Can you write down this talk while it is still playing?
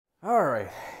Alright,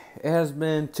 it has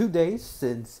been 2 days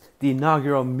since the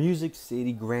inaugural Music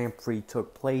City Grand Prix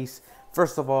took place.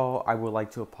 First of all, I would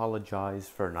like to apologize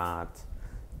for not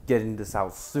getting this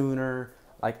out sooner.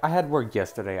 I had work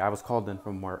yesterday. I was called in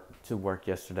from work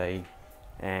yesterday,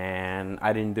 and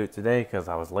I didn't do it today because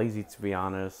I was lazy, to be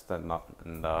honest.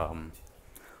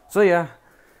 So yeah,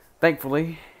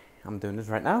 thankfully, I'm doing this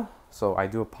right now. So I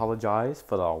do apologize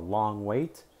for the long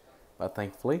wait, but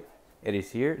thankfully, it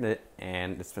is here,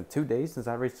 and it's been 2 days since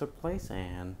that race took place,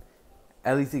 and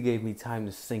at least it gave me time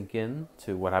to sink in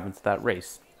to what happened to that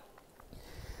race.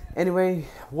 Anyway,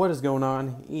 what is going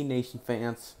on, E Nation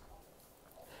fans?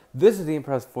 This is Ian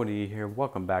Perez 40 here.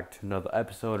 Welcome back to another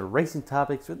episode of Racing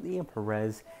Topics with Ian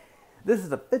Perez. This is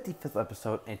the 55th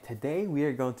episode, and today we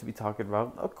are going to be talking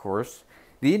about, of course,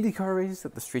 the IndyCar race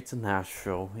at the streets of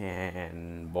Nashville.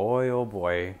 And boy, oh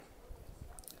boy,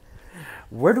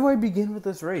 where do I begin with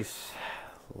this race?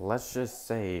 Let's just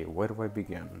say, where do I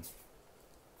begin?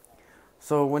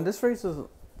 So when this race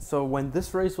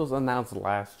was announced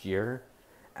last year,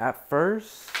 at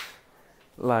first,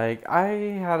 I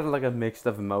had a mix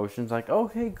of emotions.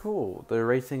 Okay, cool, they're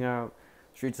racing out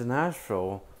streets of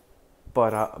Nashville,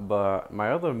 but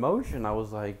my other emotion, I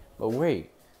was like, but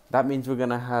wait, that means we're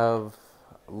gonna have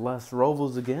less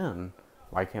Rovals again.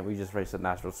 Why can't we just race at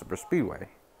Nashville Super Speedway?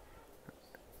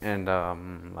 And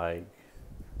why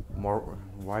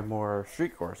more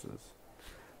street courses?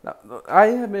 Now, I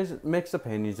have mixed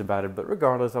opinions about it, but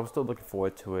regardless, I was still looking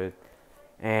forward to it.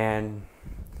 And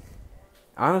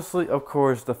honestly, of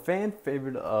course, the fan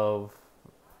favorite of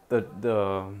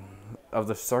the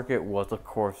circuit was, of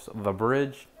course, the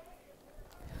bridge.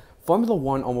 Formula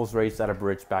One almost raced at a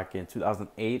bridge back in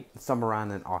 2008, somewhere around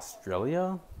in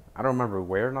Australia. I don't remember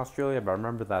where in Australia, but I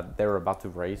remember that they were about to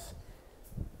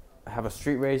have a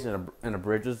street race and a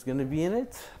bridge was going to be in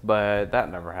it, but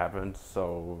that never happened.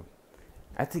 So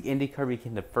I think IndyCar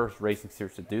became the first racing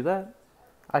series to do that.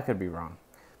 I could be wrong,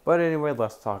 but anyway,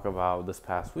 let's talk about this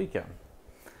past weekend.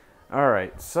 All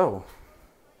right, so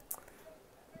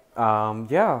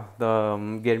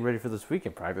getting ready for this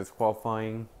weekend, practice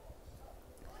qualifying.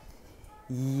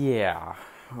 Yeah,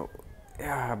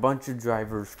 a bunch of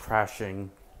drivers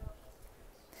crashing,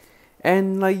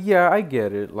 and I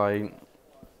get it.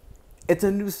 It's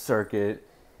a new circuit.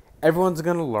 Everyone's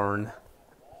gonna learn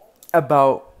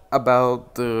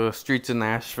about the streets of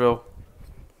Nashville,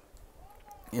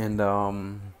 and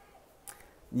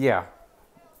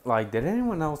did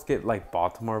anyone else get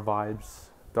Baltimore vibes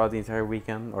throughout the entire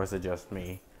weekend, or is it just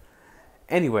me?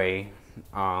 Anyway,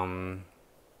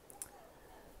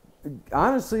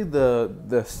 honestly,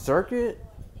 the circuit,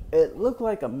 it looked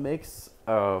like a mix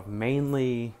of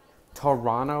mainly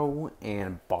Toronto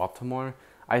and Baltimore.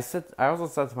 I also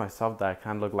said to myself that it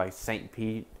kind of looked like St.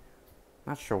 Pete.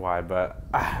 Not sure why, but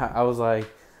I was like,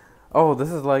 oh,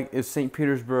 this is like if St.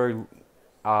 Petersburg,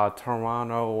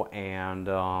 Toronto,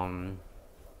 and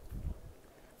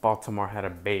Baltimore had a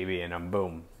baby, and then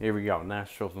boom, here we go,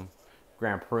 Nashville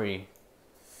Grand Prix.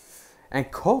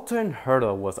 And Colton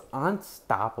Herta was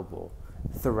unstoppable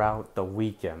throughout the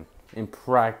weekend in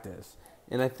practice.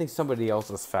 And I think somebody else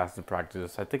was fast in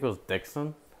practice. I think it was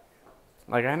Dixon.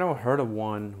 I know Herta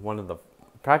won one of the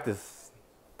practices,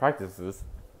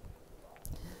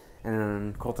 and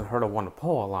then Colton Herta won the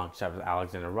pole alongside with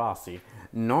Alexander Rossi.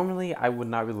 Normally, I would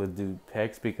not really do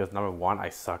picks because, number one, I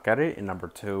suck at it, and number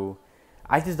two,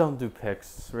 I just don't do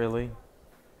picks, really.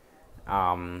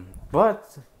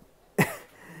 But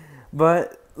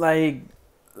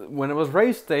when it was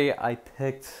race day, I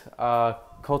picked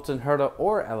Colton Herta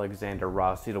or Alexander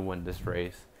Rossi to win this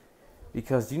race,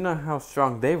 because you know how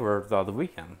strong they were throughout the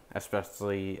weekend,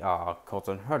 especially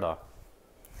Colton Herta.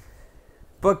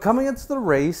 But coming into the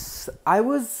race,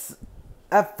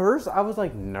 at first I was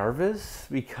nervous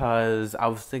because I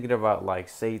was thinking about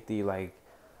safety, I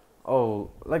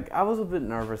was a bit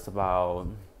nervous about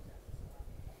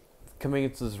coming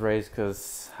into this race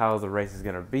because how the race is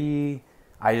gonna be.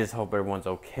 I just hope everyone's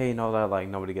okay and all that,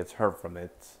 nobody gets hurt from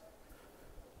it.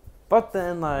 But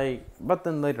then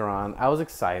later on, I was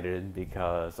excited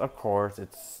because, of course,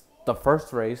 it's the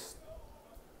first race.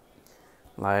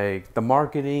 The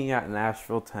marketing at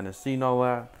Nashville, Tennessee, and all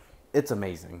that, it's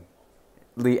amazing.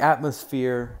 The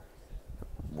atmosphere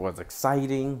was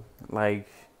exciting. I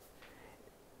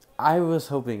was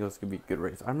hoping it was going to be a good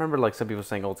race. I remember, some people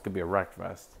saying, oh, it's going to be a wreck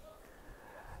fest.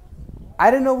 I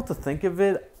didn't know what to think of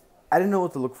it. I didn't know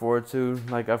what to look forward to.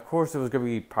 Of course, it was going to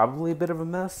be probably a bit of a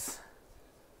mess.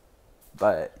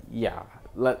 But yeah,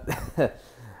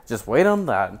 just wait on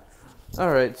that. All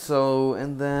right, so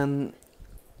and then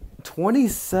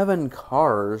 27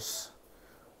 cars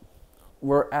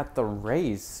were at the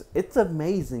race. It's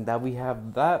amazing that we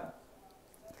have that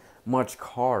much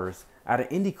cars at an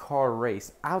IndyCar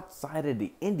race outside of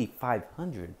the Indy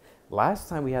 500. Last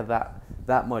time we had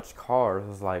that much cars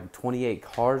was like 28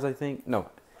 cars, I think. No,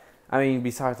 I mean,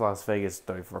 besides Las Vegas,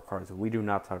 34 cars. We do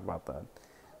not talk about that.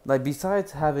 Like,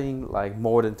 besides having like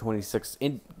more than 26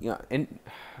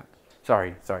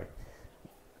 sorry.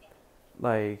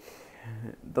 Like,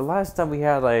 the last time we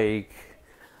had like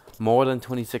more than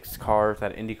 26 cars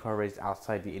at an IndyCar race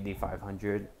outside the Indy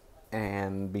 500,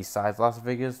 and besides Las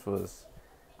Vegas was,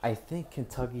 I think,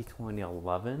 Kentucky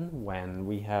 2011 when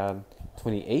we had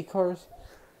 28 cars.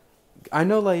 I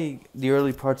know, like, the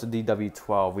early parts of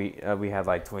DW12 we had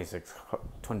like 26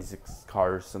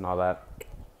 cars and all that.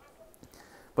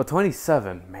 But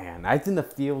 27, man, I think the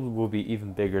field will be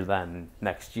even bigger than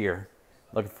next year.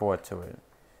 Looking forward to it.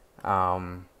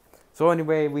 So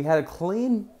anyway, we had a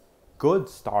clean, good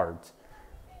start.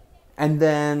 And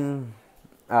then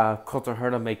Colton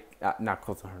Herta not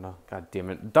Colton Herta, god damn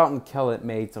it. Dalton Kellett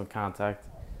made some contact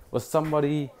with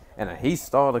somebody, and he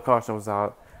stalled, the caution was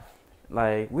out.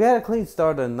 Like, we had a clean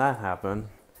start and that happened.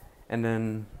 And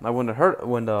then like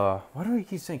why do we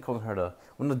keep saying Colton Herta?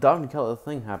 When the Dalton Kellett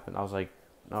thing happened, I was like,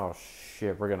 oh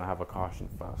shit, we're gonna have a caution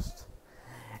fest.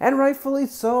 And rightfully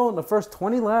so, in the first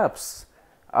 20 laps.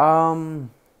 Sebastian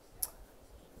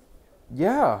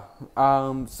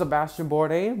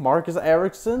Bourdais, Marcus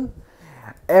Ericsson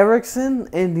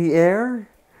in the air,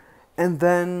 and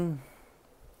then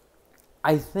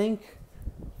I think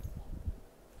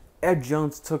Ed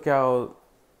Jones took out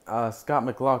Scott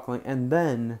McLaughlin, and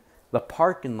then the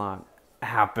parking lot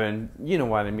happened. You know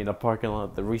what I mean, the parking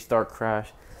lot, the restart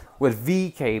crash with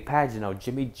VK Pagano,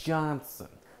 Jimmy Johnson,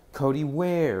 Cody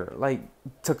Ware, like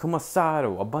Takuma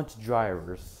Sato, a bunch of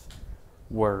drivers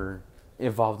were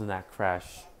involved in that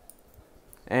crash.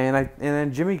 And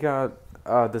then Jimmy got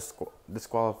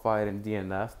disqualified in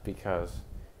DNF because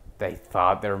they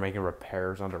thought they were making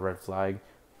repairs on the red flag.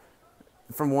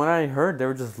 From what I heard, they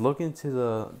were just looking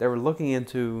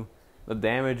into the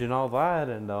damage and all that,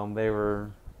 and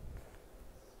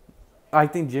I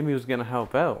think Jimmy was gonna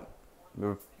help out,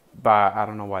 but I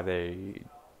don't know why they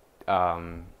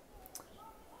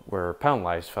were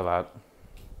penalized for that.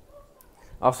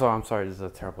 Also, I'm sorry, this is a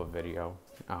terrible video.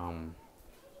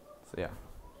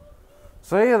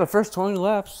 So yeah, the first 20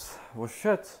 laps was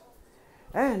shit,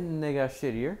 and they got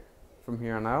shittier from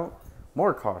here on out.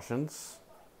 More cautions.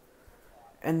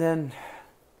 And then,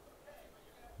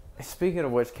 speaking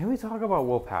of which, can we talk about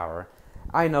Will Power?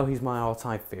 I know he's my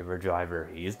all-time favorite driver.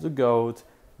 He's the GOAT.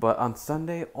 But on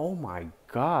Sunday, oh my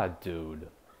god, dude.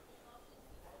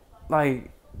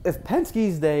 Like, if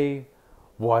Penske's day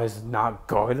was not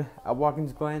good at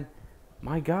Watkins Glen,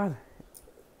 my god.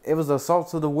 It was assault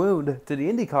to the wound to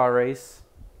the IndyCar race.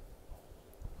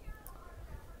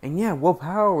 And yeah, Will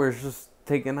Power was just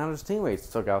taking out his teammates.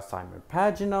 Took out Simon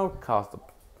Pagenaud, caused the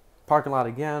parking lot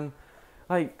again.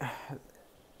 Like,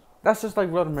 that's just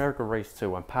like Road America Race 2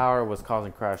 when Power was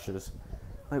causing crashes.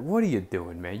 Like, what are you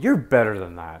doing, man? You're better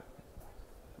than that.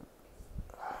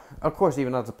 Of course,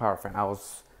 even as a Power fan, I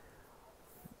was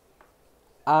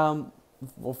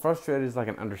frustrated is like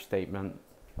an understatement.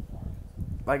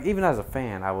 Like, even as a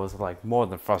fan, I was like more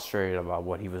than frustrated about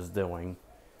what he was doing.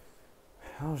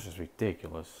 That was just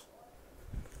ridiculous.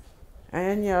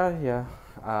 And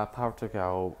Power took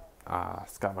out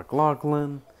Scott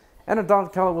McLaughlin, and Don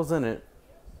Kellett was in it.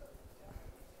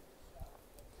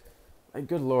 Like,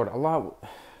 good lord, a lot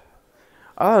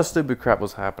of stupid crap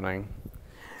was happening.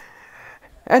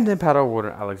 And then Pato O'Ward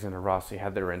and Alexander Rossi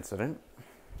had their incident.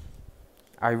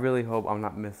 I really hope I'm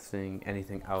not missing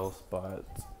anything else, but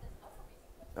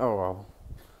oh well.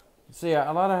 So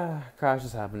yeah, a lot of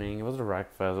crashes happening. It was a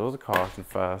wreck fest. It was a caution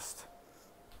fest.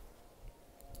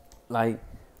 Like,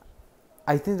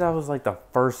 I think that was like the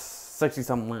first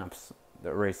 60-something laps.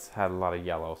 The race had a lot of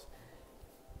yellows.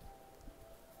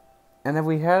 And then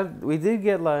we did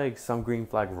get like some green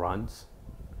flag runs.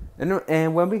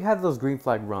 And when we had those green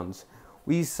flag runs,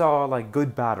 we saw like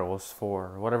good battles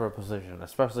for whatever position,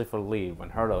 especially for the lead when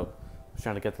Herta was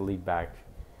trying to get the lead back.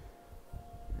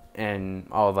 And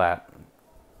all that.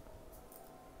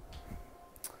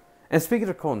 And speaking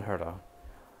of Colton Herta,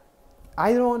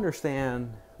 I don't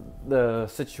understand the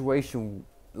situation,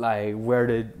 like, where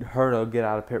did Herta get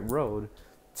out of pit road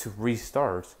to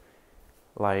restart?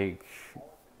 Like,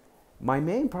 my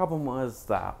main problem was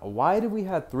that why did we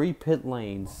have 3 pit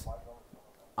lanes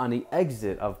on the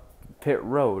exit of pit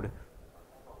road?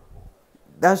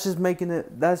 That's just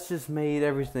made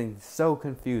everything so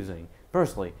confusing.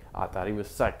 Personally, I thought he was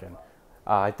second.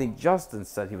 I think Justin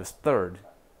said he was third.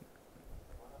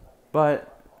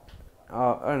 But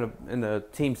and the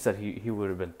team said he would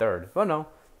have been third. But no,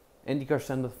 IndyCar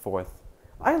sent the fourth.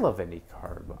 I love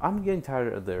IndyCar, but I'm getting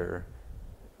tired of their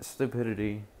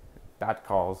stupidity, bad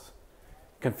calls,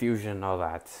 confusion, all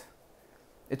that.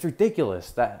 It's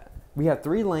ridiculous that we have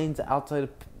 3 lanes outside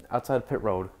of pit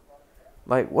road.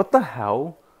 Like, what the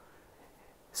hell?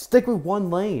 Stick with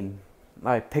 1 lane.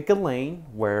 Like, pick a lane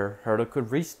where Herta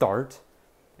could restart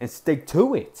and stick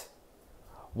to it.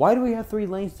 Why do we have 3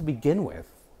 lanes to begin with?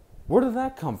 Where did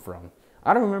that come from?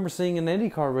 I don't remember seeing an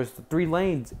IndyCar with 3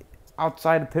 lanes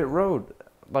outside of pit road.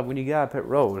 Like, when you get out of pit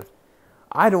road.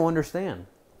 I don't understand.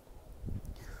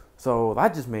 So,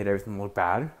 that just made everything look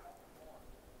bad.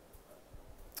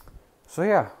 So,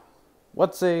 yeah.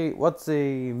 What's a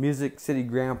Music City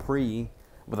Grand Prix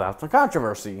without some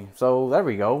controversy? So, there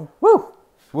we go. Woo!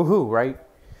 Woohoo, right?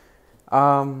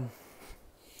 And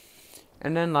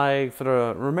then, like, for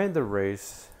the remainder of the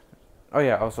race... Oh,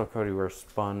 yeah, also Cody was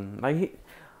spun. Like,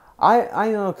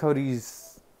 I know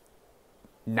Cody's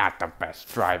not the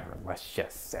best driver, let's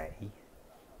just say.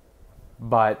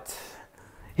 But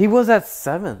he was at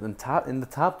 7th in the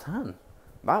top 10.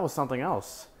 That was something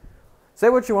else. Say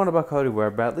what you want about Cody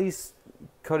Ware, but at least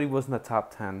Cody was in the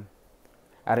top 10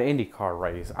 at an IndyCar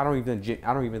race. I don't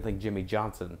even think Jimmy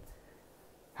Johnson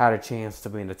had a chance to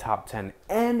be in the top 10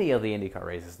 any of the IndyCar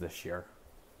races this year.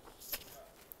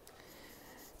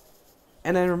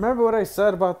 And then remember what I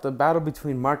said about the battle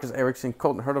between Marcus Ericsson and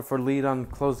Colton Herta for lead on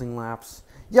closing laps?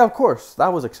 Yeah, of course,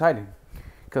 that was exciting.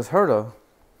 Because Herta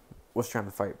was trying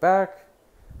to fight back,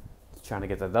 trying to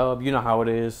get the dub. You know how it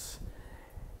is.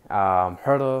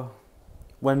 Herta,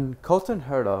 when Colton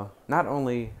Herta not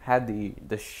only had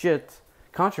the shit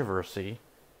controversy,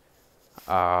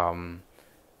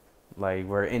 like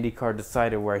where IndyCar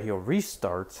decided where he'll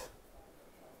restart,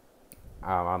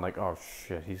 I'm like, oh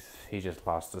shit, he just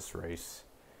lost this race.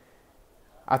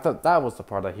 I thought that was the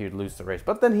part that he would lose the race,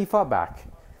 but then he fought back.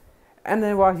 And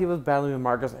then while he was battling with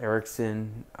Marcus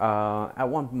Ericsson, at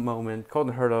one moment,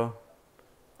 Colton Herta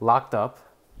locked up.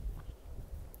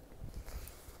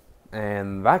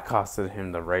 And that costed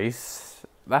him the race.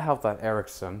 That helped out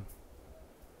Ericsson.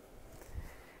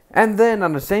 And then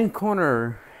on the same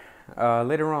corner,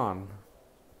 later on,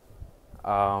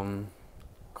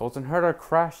 Colton Herta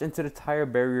crashed into the tire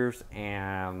barriers,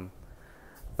 and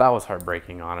that was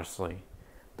heartbreaking, honestly.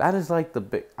 That is like the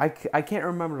big... I can't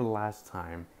remember the last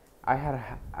time I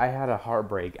had a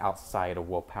heartbreak outside of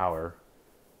Will Power.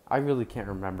 I really can't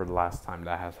remember the last time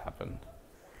that has happened.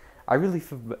 I really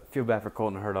feel bad for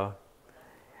Colton Herta.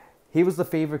 He was the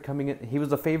favorite coming in. He was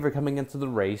the favorite coming into the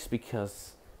race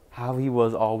because how he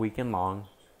was all weekend long,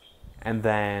 and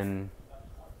then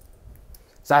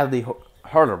sadly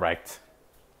Herta wrecked.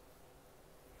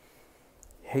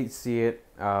 Hate to see it.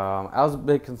 I was a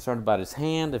bit concerned about his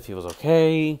hand, if he was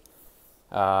okay.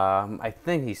 I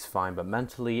think he's fine, but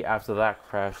mentally after that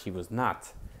crash, he was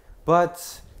not.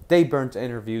 But Dave Burns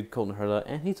interviewed Colton Herta,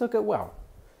 and he took it well.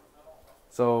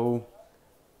 So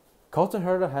Colton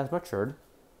Herta has matured,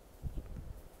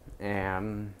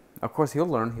 and of course he'll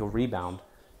learn, he'll rebound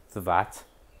to that.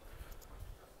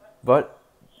 But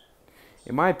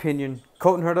in my opinion,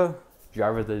 Colton Herta,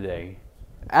 driver of the day.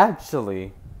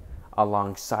 Actually,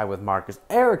 alongside with Marcus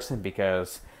Ericsson,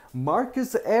 because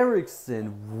Marcus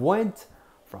Ericsson went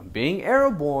from being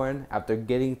airborne after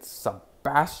getting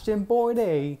Sebastian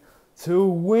Bourdais to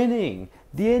winning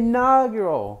the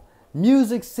inaugural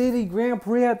Music City Grand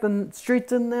Prix at the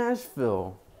streets of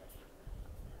Nashville.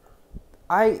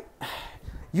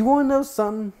 You want to know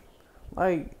something?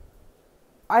 Like,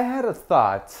 I had a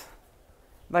thought,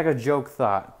 like a joke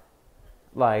thought,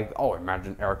 like, oh,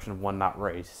 imagine Ericsson won that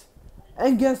race.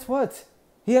 And guess what?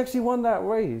 He actually won that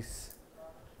race.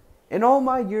 In all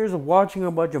my years of watching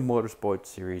a bunch of motorsports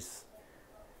series,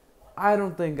 I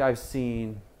don't think I've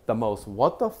seen the most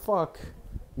what the fuck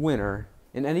winner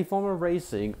in any form of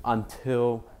racing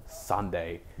until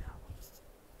Sunday.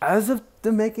 As of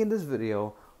the making this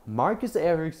video, Marcus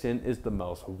Ericsson is the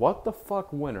most what the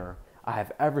fuck winner I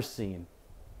have ever seen.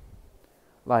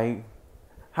 Like,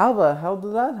 how the hell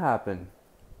did that happen?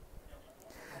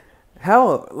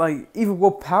 Hell, like, even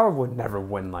Will Power would never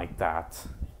win like that.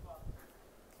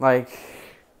 Like,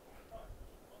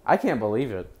 I can't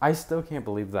believe it. I still can't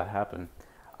believe that happened.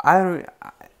 I've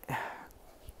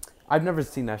never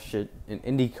seen that shit in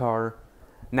IndyCar,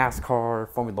 NASCAR,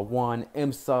 Formula 1,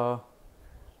 IMSA.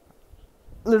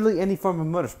 Literally any form of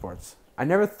motorsports. I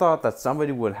never thought that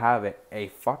somebody would have a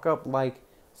fuck up like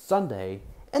Sunday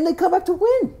and they come back to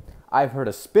win. I've heard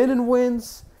of spinning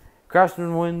wins,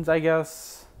 crashing wins, I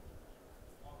guess.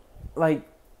 Like,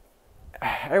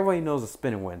 everybody knows the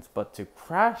spinning wins, but to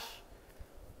crash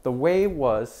the way it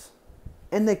was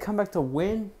and they come back to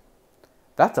win,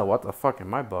 that's a what the fuck in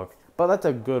my book. But that's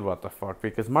a good what the fuck,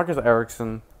 because Marcus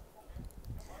Ericsson,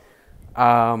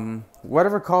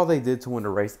 whatever call they did to win the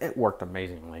race, it worked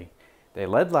amazingly. They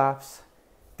led laps.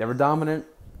 They were dominant.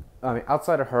 I mean,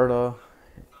 outside of Herta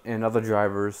and other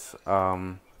drivers,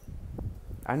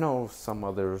 I know some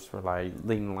others were like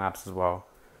leading laps as well.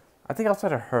 I think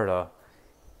outside of Herta,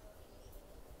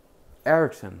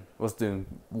 Ericsson was doing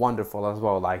wonderful as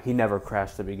well. Like, he never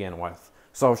crashed to begin with.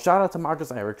 So shout out to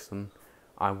Marcus Ericsson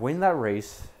on winning that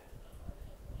race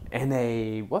in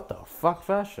a what the fuck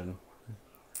fashion.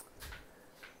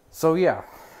 So yeah,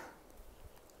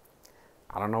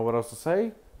 I don't know what else to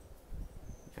say.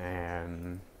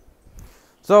 And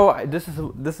so this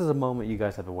is a moment you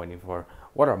guys have been waiting for.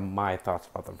 What are my thoughts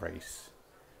about the race?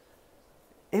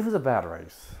 It was a bad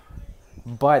race,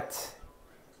 but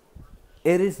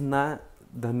it is not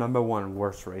the number one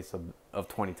worst race of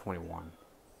 2021.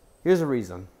 Here's the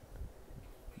reason.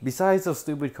 Besides those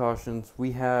stupid cautions,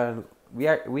 we had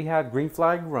green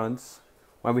flag runs.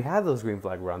 When we had those green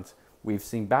flag runs, we've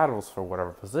seen battles for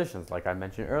whatever positions, like I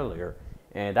mentioned earlier,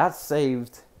 and that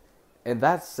saved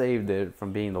it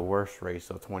from being the worst race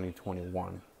of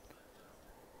 2021.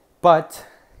 But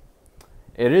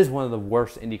it is one of the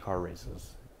worst IndyCar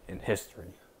races in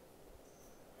history.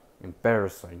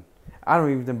 Embarrassing. I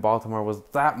don't even think Baltimore was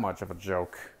that much of a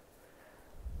joke.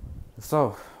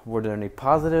 So, were there any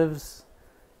positives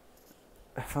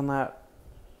from that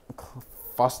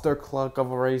Fustercluck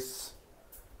of a race?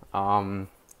 Number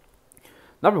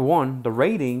one, the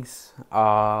ratings.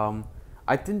 I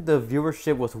think the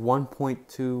viewership was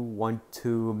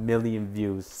 1.212 million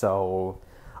views. So,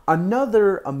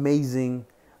 another amazing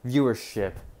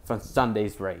viewership from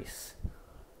Sunday's race.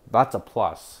 That's a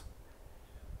plus.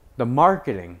 The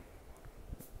marketing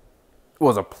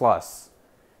was a plus.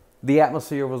 The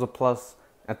atmosphere was a plus.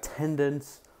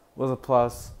 Attendance was a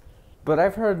plus. But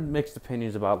I've heard mixed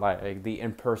opinions about like the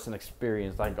in-person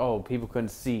experience. Like, oh, people couldn't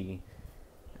see.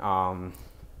 A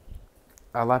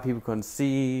lot of people couldn't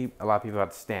see. A lot of people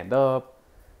had to stand up.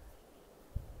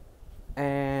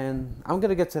 And I'm going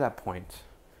to get to that point.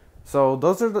 So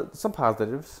those are some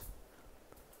positives.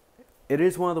 It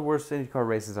is one of the worst IndyCar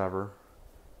races ever.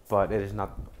 But it is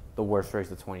not the worst race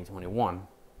of 2021.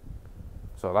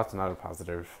 So that's another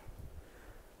positive.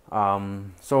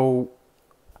 So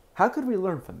how could we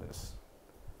learn from this?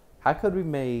 How could we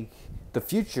make the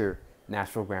future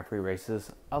Nashville Grand Prix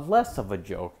races a less of a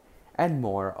joke and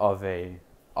more of a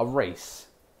race?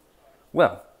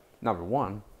 Well, number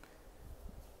one,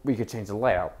 we could change the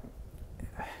layout.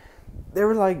 There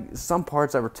were like some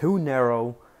parts that were too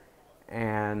narrow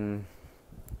and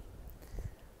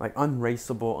like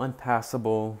unraceable,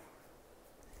 unpassable,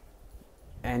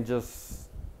 and just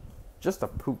a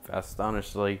poop fest,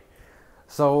 honestly.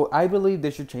 So I believe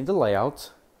they should change the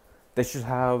layout. They should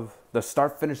have the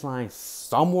start-finish line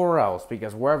somewhere else,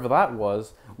 because wherever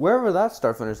that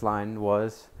start-finish line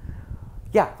was,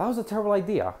 yeah, that was a terrible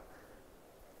idea.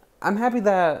 I'm happy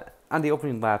that on the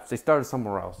opening laps they started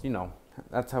somewhere else. You know,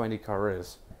 that's how IndyCar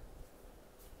is.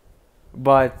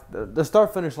 But the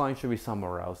start-finish line should be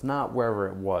somewhere else, not wherever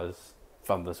it was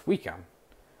from this weekend.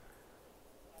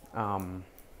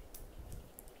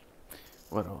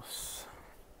 What else?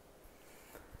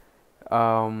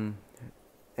 And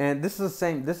this is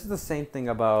the same thing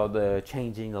about the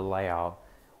changing the layout.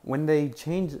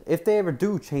 If they ever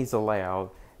do change the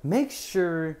layout, make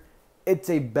sure it's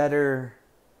a better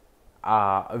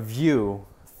view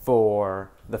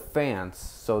for the fans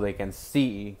so they can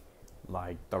see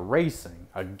like the racing.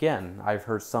 Again, I've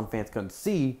heard some fans couldn't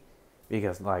see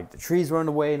because like the trees were in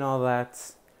the way and all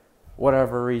that,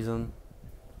 whatever reason,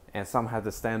 and some had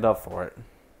to stand up for it.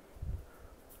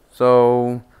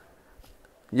 So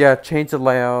yeah, change the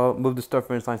layout, move the start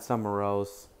finish line somewhere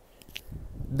else.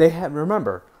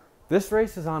 Remember, this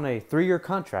race is on a 3-year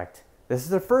contract. This is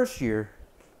their first year,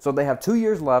 so they have 2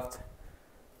 years left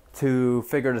to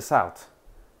figure this out.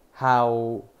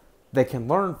 How they can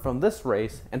learn from this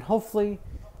race and hopefully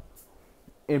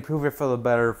improve it for the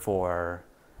better for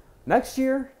next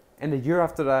year and the year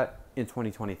after that in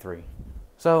 2023.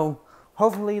 So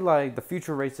hopefully like the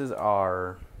future races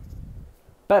are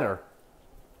better.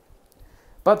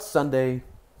 But Sunday,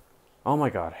 oh my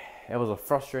god, it was a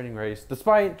frustrating race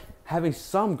despite having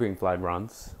some green flag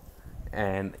runs.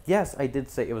 And yes, I did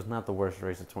say it was not the worst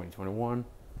race of 2021.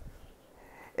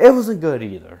 It wasn't good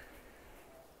either.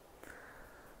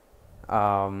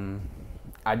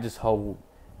 I just hope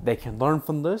they can learn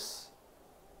from this,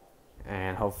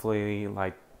 and hopefully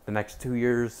like the next 2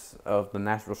 years of the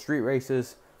Nashville street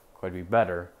races could be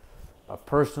better.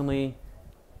 Personally,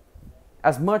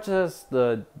 as much as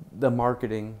the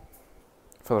marketing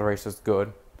for the race is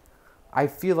good, I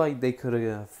feel like they could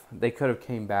have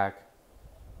came back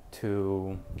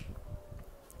to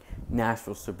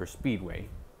Nashville Super Speedway.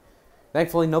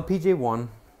 Thankfully, no PJ1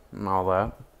 and all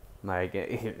that. Like,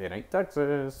 it ain't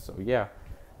Texas, so yeah.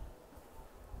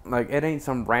 Like, it ain't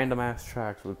some random ass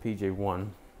tracks with PJ1.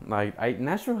 Like,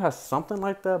 Nashville has something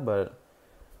like that, but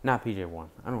not PJ1.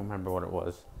 I don't remember what it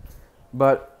was.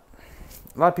 But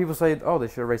a lot of people say, oh, they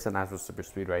should have raced at Nashville Super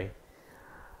Speedway.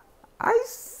 I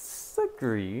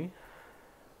agree.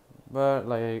 But,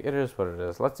 like, it is what it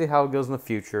is. Let's see how it goes in the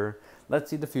future. Let's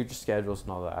see the future schedules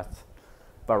and all that.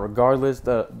 But regardless,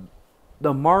 the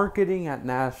marketing at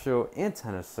Nashville and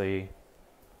Tennessee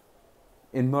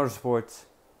in motorsports,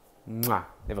 mwah,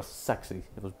 it was sexy.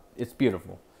 It's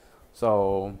beautiful.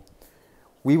 So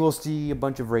we will see a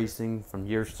bunch of racing from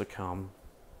years to come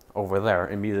over there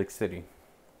in Music City.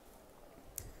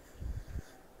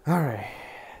 All right,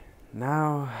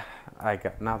 now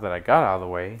that I got out of the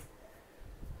way,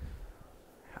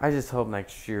 I just hope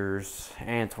next year's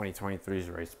and 2023's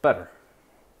race better.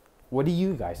 What do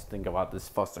you guys think about this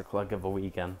Fustercluck of a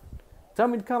weekend? Tell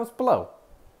me in the comments below.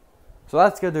 So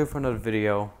that's going to do it for another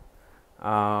video.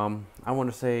 I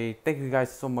want to say thank you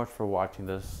guys so much for watching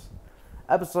this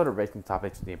episode of Racing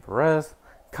Topics with Ian Perez.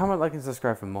 Comment, like, and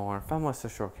subscribe for more. Follow my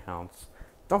social accounts.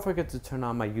 Don't forget to turn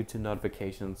on my YouTube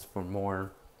notifications for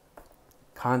more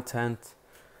content.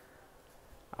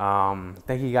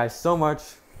 Thank you guys so much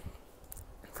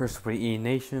for supporting Ian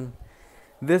Nation.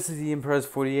 This is Ian Perez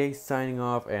 48 signing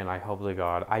off, and I hope to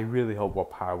God, I really hope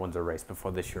What Power wins a race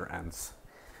before this year ends.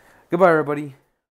 Goodbye, everybody.